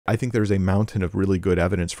I think there's a mountain of really good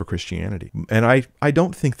evidence for Christianity. And I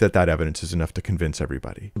don't think that evidence is enough to convince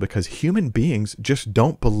everybody, because human beings just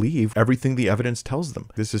don't believe everything the evidence tells them.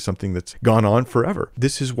 This is something that's gone on forever.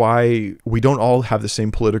 This is why we don't all have the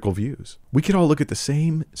same political views. We could all look at the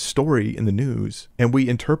same story in the news and we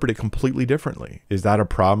interpret it completely differently. Is that a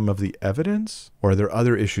problem of the evidence, or are there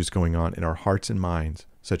other issues going on in our hearts and minds,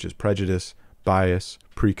 such as prejudice, bias,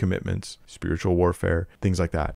 pre-commitments, spiritual warfare, things like that?